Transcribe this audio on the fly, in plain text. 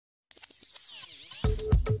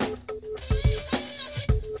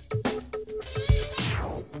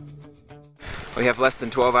We have less than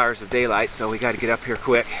 12 hours of daylight, so we got to get up here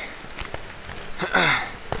quick.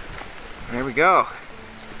 There we go.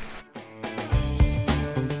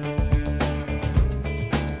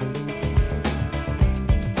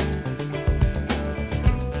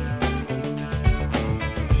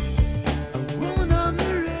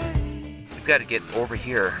 We've got to get over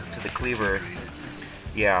here to the Cleaver.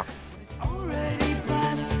 Yeah.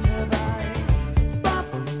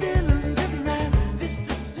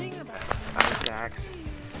 Ice axe,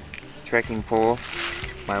 trekking pole,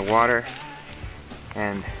 my water,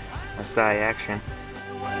 and a Psy action.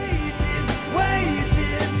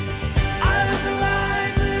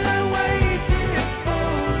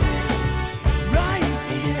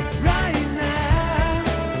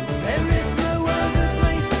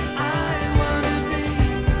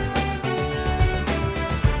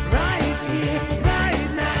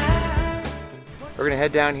 We're gonna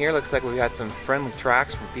head down here. Looks like we've got some friendly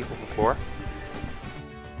tracks from people before.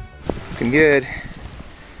 Looking good.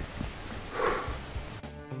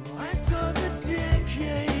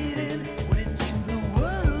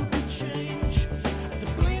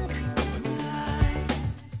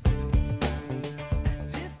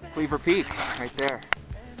 Cleaver Peak, right there.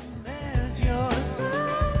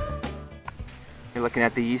 You're looking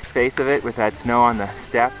at the east face of it with that snow on the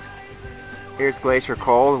steps. Here's Glacier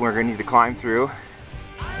Col, and we're going to need to climb through.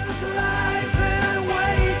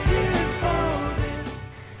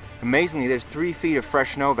 Amazingly, there's 3 feet of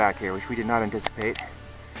fresh snow back here, which we did not anticipate.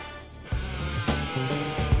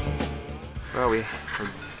 Well, we're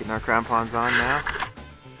getting our crampons on now.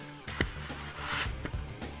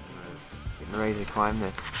 Getting ready to climb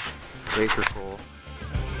this Glacier Col.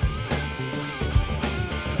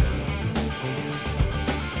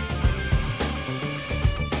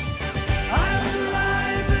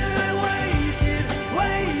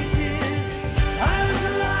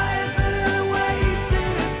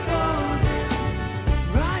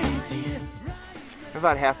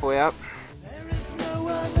 About halfway up.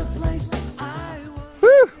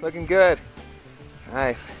 Woo! Looking good.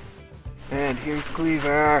 Nice. And here's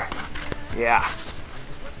Cleaver. Yeah.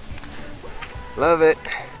 Love it.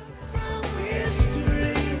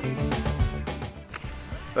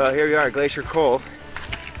 Well, here we are, Glacier Col.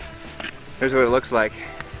 Here's what it looks like.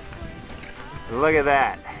 Look at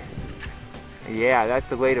that. Yeah, that's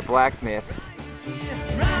the way to Blacksmith.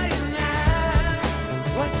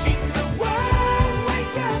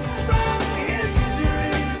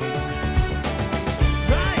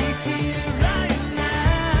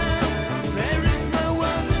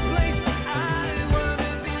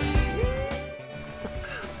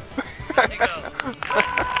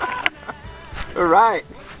 All right.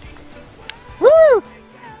 Woo! Well,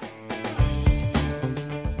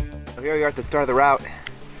 here we are at the start of the route.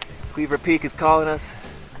 Cleaver Peak is calling us.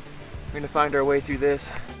 We're going to find our way through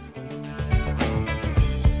this.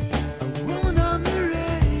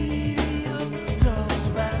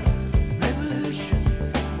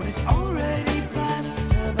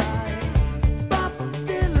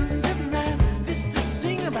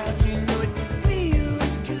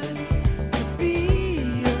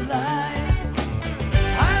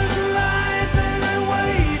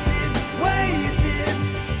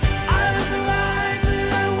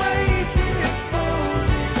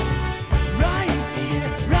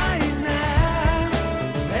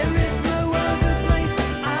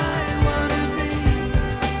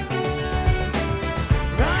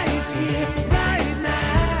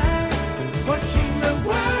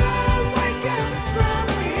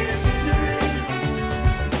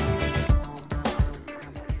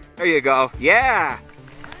 There you go. Yeah!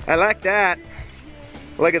 I like that.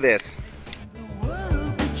 Look at this.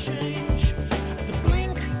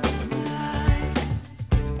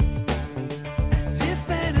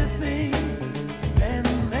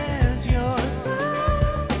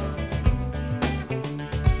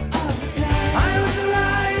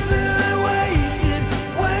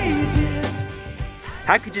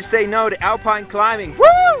 How could you say no to alpine climbing? Woo!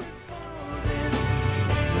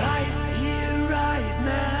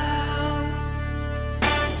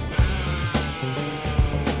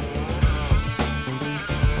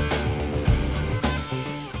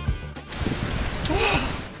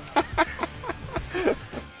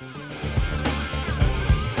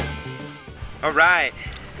 All right,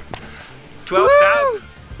 12,000.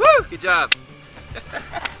 Woo! Good job.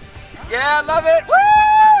 Yeah, I love it. Woo!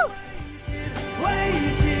 Right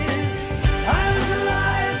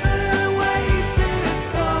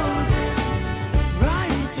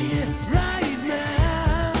here, right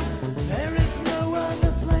now. There is no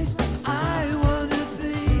other place I wanna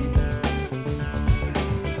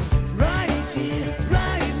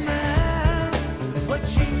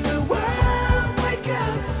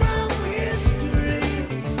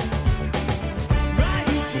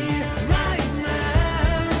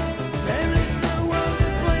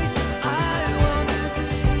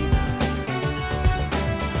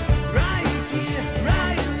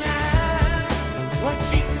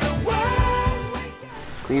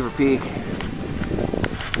Cleaver Peak.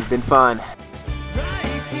 It's been fun.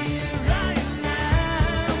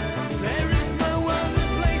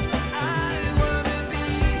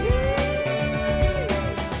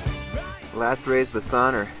 Last rays of the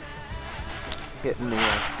sun are hitting the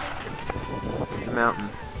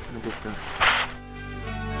mountains in the distance.